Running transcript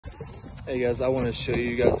Hey guys, I want to show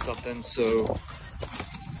you guys something. So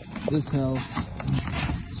this house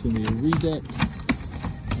is going to be a redeck.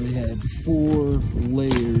 We had 4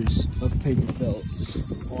 layers of paper felts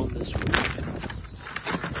on this roof.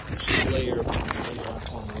 Just layer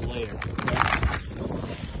upon layer.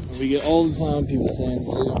 Okay? We get all the time people saying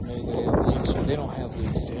they don't know they have leaks, or they don't have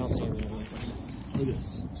leaks. They don't see anything leaks. Look at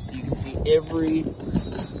this. You can see every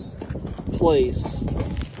place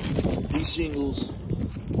these shingles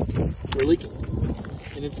are leaking,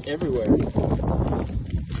 and it's everywhere. And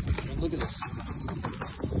look at this.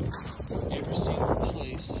 Every single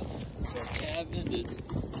place where tab ended,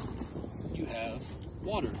 you have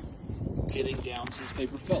water getting down to this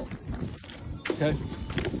paper felt. Okay?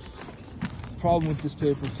 The problem with this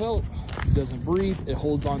paper felt, it doesn't breathe, it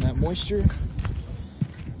holds on that moisture.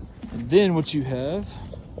 And then what you have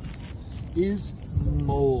is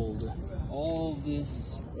mold. All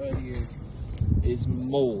this right here is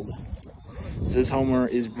mold. So this homeowner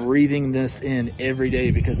is breathing this in every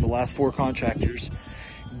day because the last 4 contractors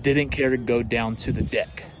didn't care to go down to the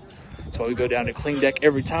deck. So we go down to clean deck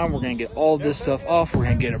every time. We're gonna get all this stuff off. We're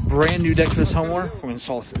gonna get a brand new deck for this homeowner. We're gonna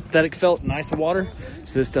install synthetic felt and ice and water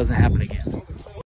so this doesn't happen again.